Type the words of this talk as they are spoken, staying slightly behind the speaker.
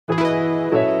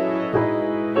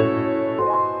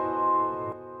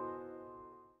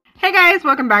guys,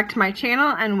 welcome back to my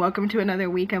channel and welcome to another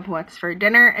week of What's for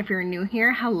Dinner. If you're new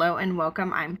here, hello and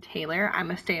welcome. I'm Taylor.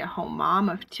 I'm a stay-at-home mom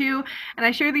of 2 and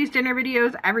I share these dinner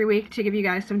videos every week to give you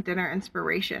guys some dinner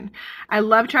inspiration. I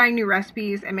love trying new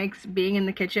recipes. It makes being in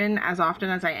the kitchen as often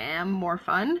as I am more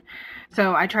fun.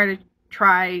 So I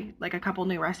try like a couple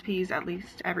new recipes at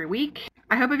least every week.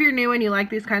 I hope if you're new and you like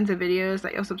these kinds of videos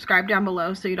that you'll subscribe down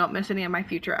below so you don't miss any of my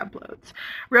future uploads.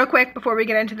 Real quick, before we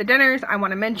get into the dinners, I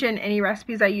want to mention any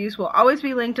recipes I use will always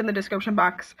be linked in the description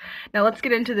box. Now let's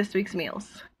get into this week's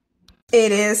meals.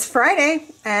 It is Friday,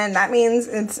 and that means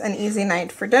it's an easy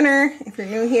night for dinner. If you're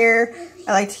new here,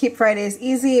 I like to keep Fridays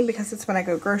easy because it's when I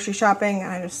go grocery shopping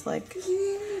and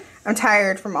I'm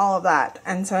tired from all of that,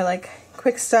 and so I like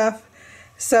quick stuff.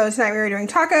 So tonight we were doing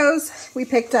tacos. We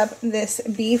picked up this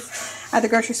beef at the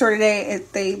grocery store today.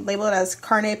 They label it as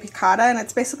carne picada, and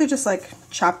it's basically just like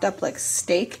chopped up like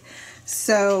steak.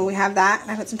 So we have that, and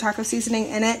I put some taco seasoning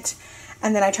in it.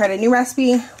 And then I tried a new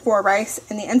recipe for rice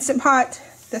in the Instant Pot.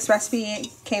 This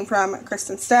recipe came from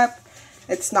Kristen Stepp.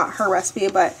 It's not her recipe,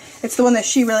 but it's the one that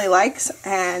she really likes.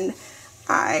 And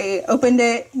I opened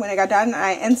it when I got done, and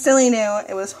I instantly knew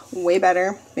it was way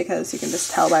better because you can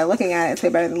just tell by looking at it, it's way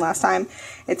better than last time.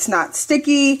 It's not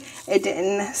sticky, it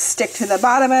didn't stick to the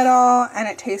bottom at all, and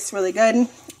it tastes really good.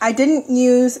 I didn't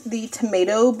use the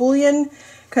tomato bouillon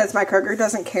because my Kroger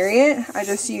doesn't carry it. I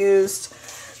just used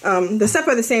the stuff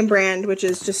by the same brand, which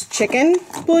is just chicken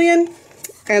bouillon.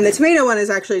 And the tomato one is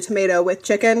actually tomato with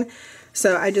chicken.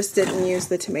 So I just didn't use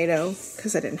the tomato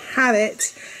because I didn't have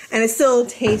it. And it still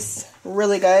tastes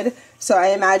really good. So I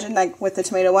imagine like with the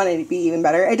tomato one it'd be even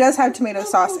better. It does have tomato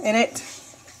sauce in it.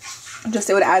 Just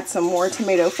it would add some more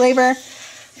tomato flavor.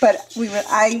 But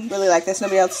I really like this.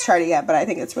 Nobody else has tried it yet, but I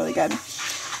think it's really good.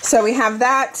 So we have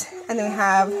that. And then we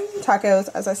have tacos.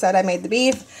 As I said, I made the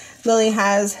beef. Lily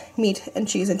has meat and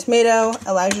cheese and tomato.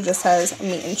 Elijah just has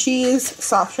meat and cheese.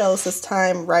 Soft shells this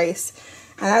time, rice.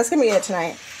 And that's going to be it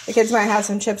tonight. The kids might have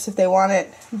some chips if they want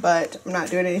it, but I'm not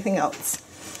doing anything else.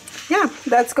 Yeah,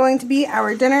 that's going to be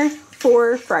our dinner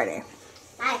for Friday.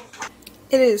 Bye.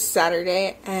 It is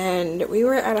Saturday, and we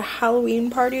were at a Halloween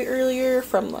party earlier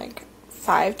from like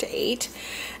 5 to 8.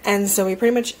 And so we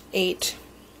pretty much ate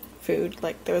food.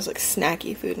 Like there was like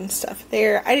snacky food and stuff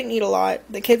there. I didn't eat a lot.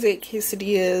 The kids ate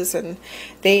quesadillas and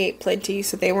they ate plenty,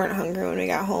 so they weren't hungry when we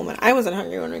got home. And I wasn't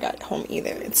hungry when we got home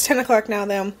either. It's 10 o'clock now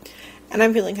though. And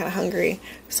I'm feeling kind of hungry.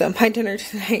 So my dinner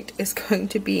tonight is going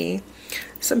to be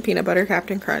some peanut butter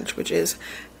Captain Crunch, which is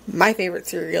my favorite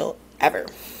cereal ever.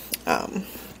 Yeah,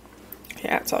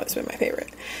 it's always been my favorite.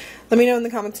 Let me know in the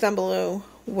comments down below,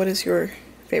 what is your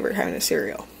favorite kind of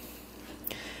cereal?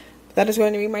 That is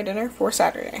going to be my dinner for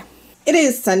Saturday. It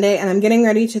is Sunday, and I'm getting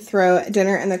ready to throw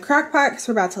dinner in the crock pot because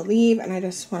we're about to leave, and I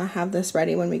just want to have this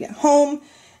ready when we get home.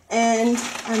 And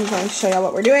I'm going to show y'all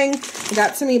what we're doing. We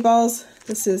got some meatballs.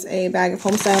 This is a bag of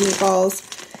homestyle meatballs,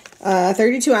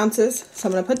 32 ounces, so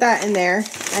I'm going to put that in there.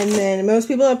 And then most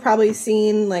people have probably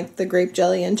seen like the grape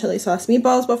jelly and chili sauce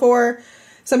meatballs before.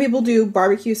 Some people do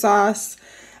barbecue sauce,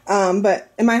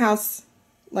 but in my house,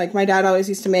 like my dad always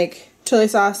used to make chili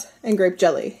sauce and grape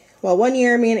jelly. Well, one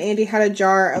year me and Andy had a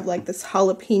jar of like this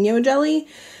jalapeno jelly,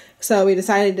 so we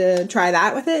decided to try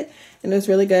that with it, and it was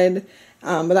really good.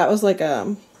 But that was like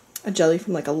a jelly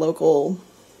from like a local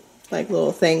like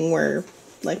little thing where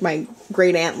like my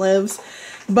great aunt lives.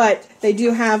 But they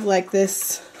do have like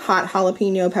this hot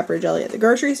jalapeno pepper jelly at the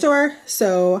grocery store,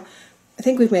 so I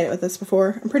think we've made it with this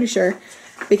before, I'm pretty sure,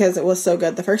 because it was so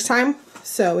good the first time.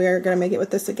 So we are going to make it with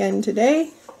this again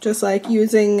today, just like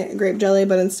using grape jelly,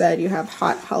 but instead you have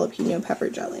hot jalapeno pepper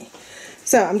jelly.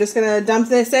 So I'm just going to dump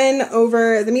this in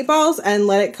over the meatballs and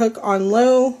let it cook on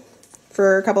low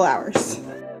for a couple hours.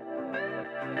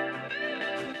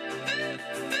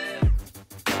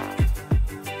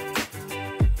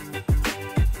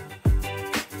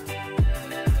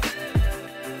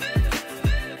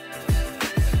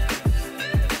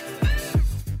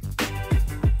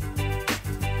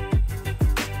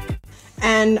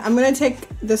 And I'm gonna take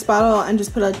this bottle and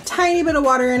just put a tiny bit of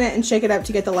water in it and shake it up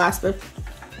to get the last bit,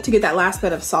 that last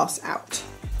bit of sauce out.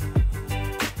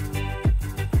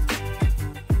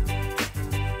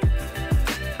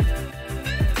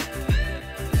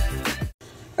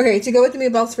 Okay, to go with the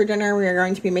meatballs for dinner, we are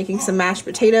going to be making some mashed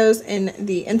potatoes in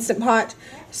the Instant Pot.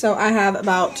 So I have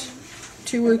about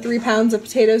 2 or 3 pounds of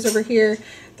potatoes over here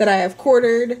that I have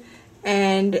quartered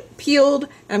and peeled.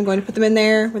 I'm going to put them in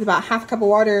there with about half a cup of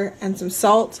water and some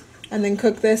salt, and then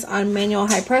cook this on manual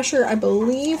high pressure, I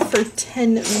believe for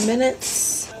 10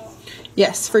 minutes.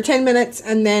 Yes, for 10 minutes,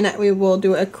 and then we will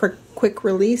do a quick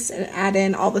release and add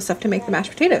in all the stuff to make the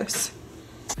mashed potatoes.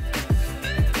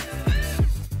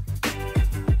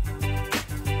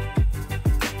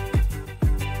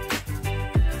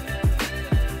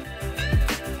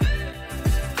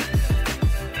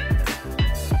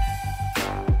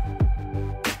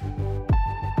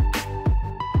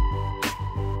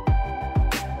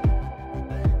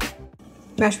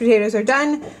 Mashed potatoes are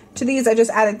done. To these I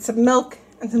just added some milk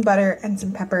and some butter and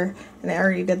some pepper, and I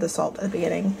already did the salt at the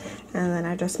beginning, and then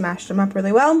I just mashed them up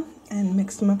really well and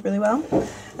mixed them up really well.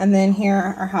 And then here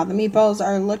are how the meatballs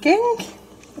are looking.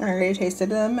 I already tasted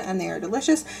them and they are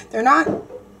delicious. They're not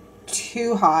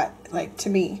too hot, like,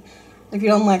 to me. If you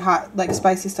don't like hot, like,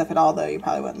 spicy stuff at all, though, you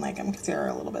probably wouldn't like them because they're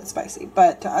a little bit spicy,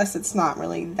 but to us it's not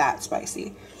really that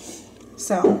spicy.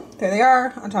 So there they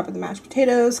are on top of the mashed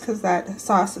potatoes, because that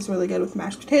sauce is really good with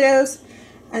mashed potatoes.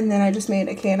 And then I just made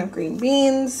a can of green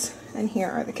beans, and here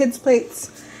are the kids'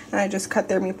 plates, and I just cut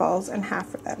their meatballs in half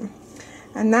for them.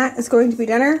 And that is going to be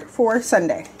dinner for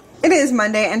Sunday. It is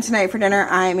Monday, and tonight for dinner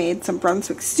I made some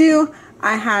Brunswick stew.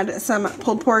 I had some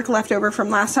pulled pork left over from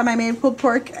last time I made pulled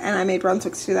pork, and I made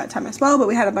Brunswick stew that time as well, but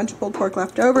we had a bunch of pulled pork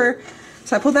left over.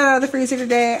 So I pulled that out of the freezer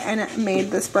today and made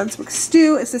this Brunswick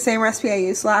stew. It's the same recipe I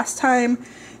used last time.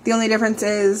 The only difference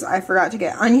is I forgot to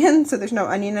get onion, so there's no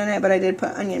onion in it, but I did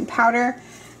put onion powder.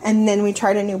 And then we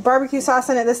tried a new barbecue sauce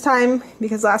in it this time,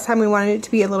 because last time we wanted it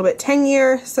to be a little bit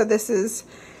tangier. So this is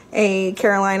a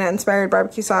Carolina inspired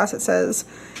barbecue sauce. It says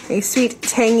a sweet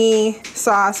tangy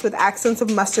sauce with accents of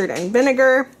mustard and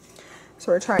vinegar.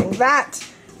 So we're trying that.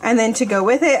 And then to go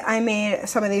with it, I made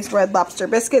some of these Red Lobster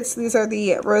biscuits. These are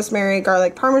the rosemary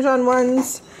garlic parmesan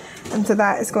ones. And so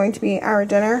that is going to be our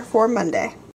dinner for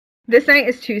Monday. This night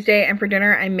is Tuesday, and for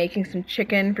dinner I'm making some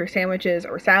chicken for sandwiches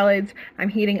or salads. I'm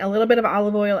heating a little bit of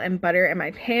olive oil and butter in my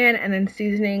pan, and then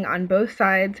seasoning on both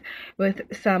sides with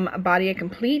some Badia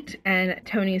Complete and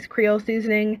Tony's Creole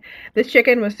seasoning. This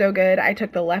chicken was so good, I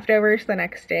took the leftovers the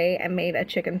next day and made a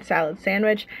chicken salad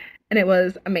sandwich, and it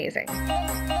was amazing.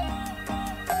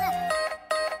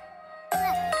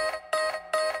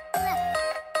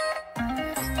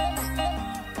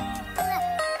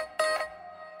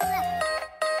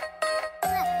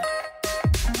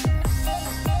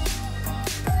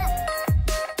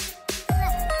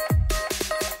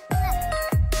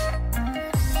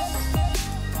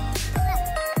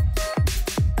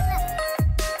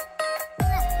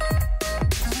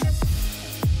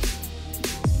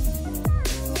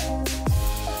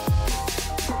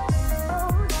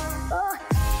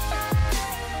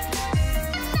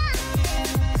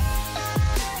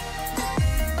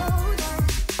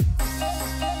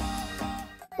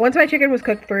 Once my chicken was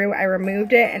cooked through, I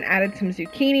removed it and added some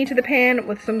zucchini to the pan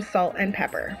with some salt and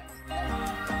pepper.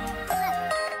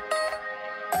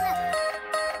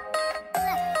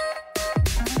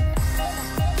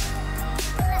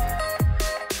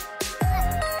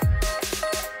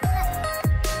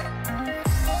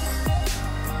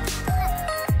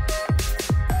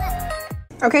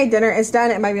 Okay, dinner is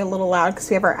done. It might be a little loud because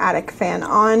we have our attic fan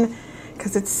on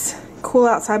because it's cool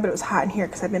outside, but it was hot in here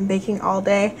because I've been baking all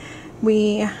day.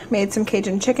 We made some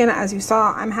Cajun chicken, as you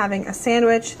saw. I'm having a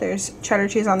sandwich. There's cheddar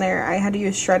cheese on there. I had to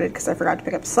use shredded because I forgot to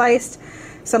pick up sliced.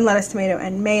 Some lettuce, tomato,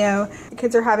 and mayo. The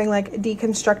kids are having like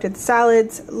deconstructed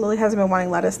salads. Lily hasn't been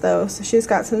wanting lettuce though, so she's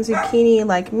got some zucchini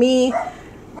like me,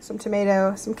 some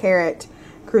tomato, some carrot,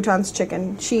 croutons,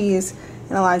 chicken, cheese,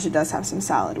 and Elijah does have some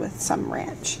salad with some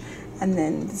ranch. And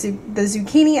then the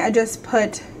zucchini, I just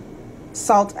put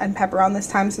salt and pepper on this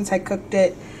time since I cooked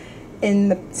it in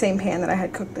the same pan that I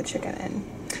had cooked the chicken in.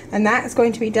 And that is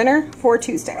going to be dinner for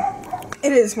Tuesday.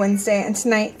 It is Wednesday, and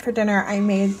tonight for dinner I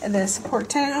made this pork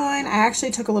tenderloin. I actually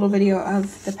took a little video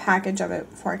of the package of it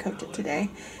before I cooked it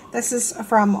today. This is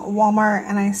from Walmart,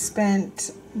 and I spent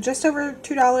just over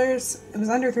 $2. It was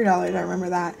under $3, I remember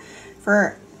that,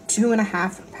 for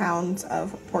 2.5 pounds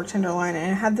of pork tenderloin,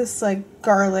 and it had this like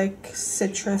garlic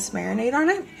citrus marinade on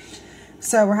it.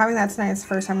 So we're having that tonight. It's the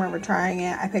first time we're ever trying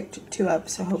it. I picked 2 up,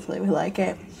 so hopefully we like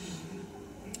it.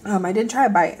 I did try a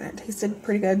bite and it tasted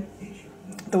pretty good.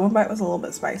 The one bite was a little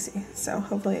bit spicy, so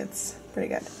hopefully it's pretty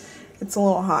good. It's a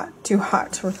little hot, too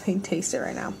hot to really taste it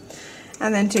right now.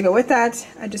 And then to go with that,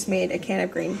 I just made a can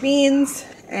of green beans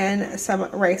and some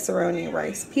rice-a-roni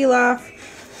rice pilaf.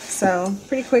 So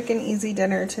pretty quick and easy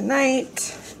dinner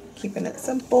tonight, keeping it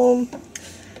simple.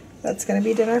 That's gonna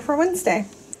be dinner for Wednesday.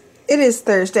 It is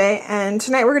Thursday, and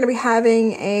tonight we're gonna be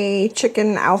having a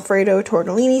chicken Alfredo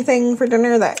tortellini thing for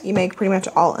dinner that you make pretty much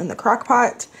all in the crock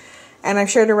pot. And I've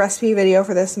shared a recipe video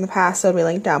for this in the past, so it'll be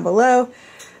linked down below.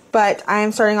 But I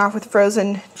am starting off with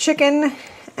frozen chicken,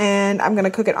 and I'm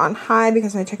gonna cook it on high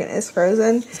because my chicken is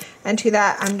frozen. And to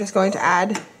that, I'm just going to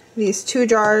add these 2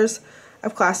 jars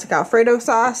of classic Alfredo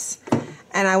sauce,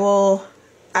 and I will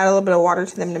add a little bit of water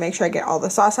to them to make sure I get all the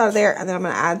sauce out of there. And then I'm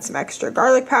gonna add some extra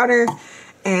garlic powder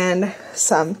and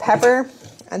some pepper.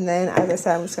 And then, as I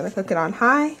said, I'm just gonna cook it on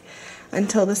high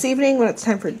until this evening when it's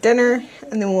time for dinner,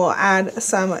 and then we'll add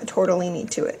some tortellini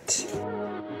to it.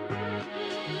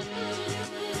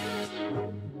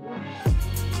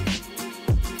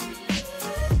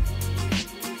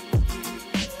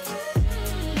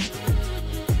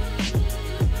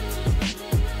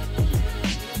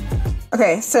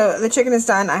 Okay, so the chicken is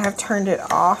done. I have turned it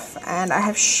off and I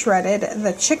have shredded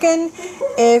the chicken.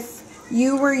 If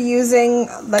you were using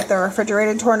like the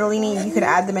refrigerated tortellini, you could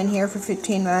add them in here for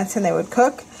 15 minutes and they would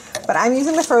cook. But I'm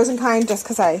using the frozen kind just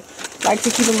because I like to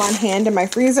keep them on hand in my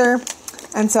freezer.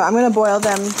 And so I'm going to boil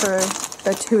them for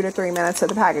the 2 to 3 minutes that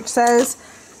the package says,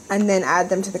 and then add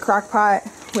them to the crock pot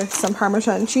with some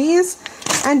Parmesan cheese,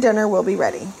 and dinner will be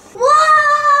ready.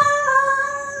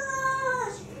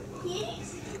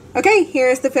 Okay,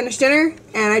 here's the finished dinner,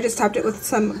 and I just topped it with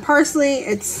some parsley.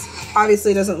 It's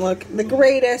obviously doesn't look the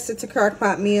greatest. It's a crock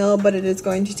pot meal, but it is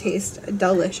going to taste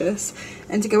delicious.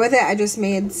 And to go with it, I just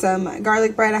made some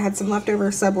garlic bread. I had some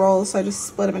leftover sub rolls, so I just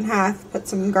split them in half, put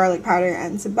some garlic powder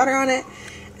and some butter on it,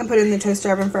 and put it in the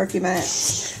toaster oven for a few minutes.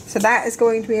 So that is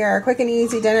going to be our quick and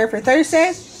easy dinner for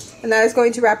Thursday. And that is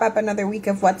going to wrap up another week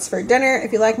of What's for Dinner.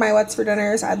 If you like my What's for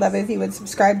Dinners, I'd love it if you would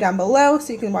subscribe down below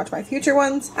so you can watch my future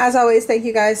ones. As always, thank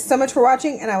you guys so much for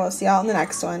watching, and I will see y'all in the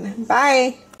next one.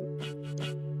 Bye!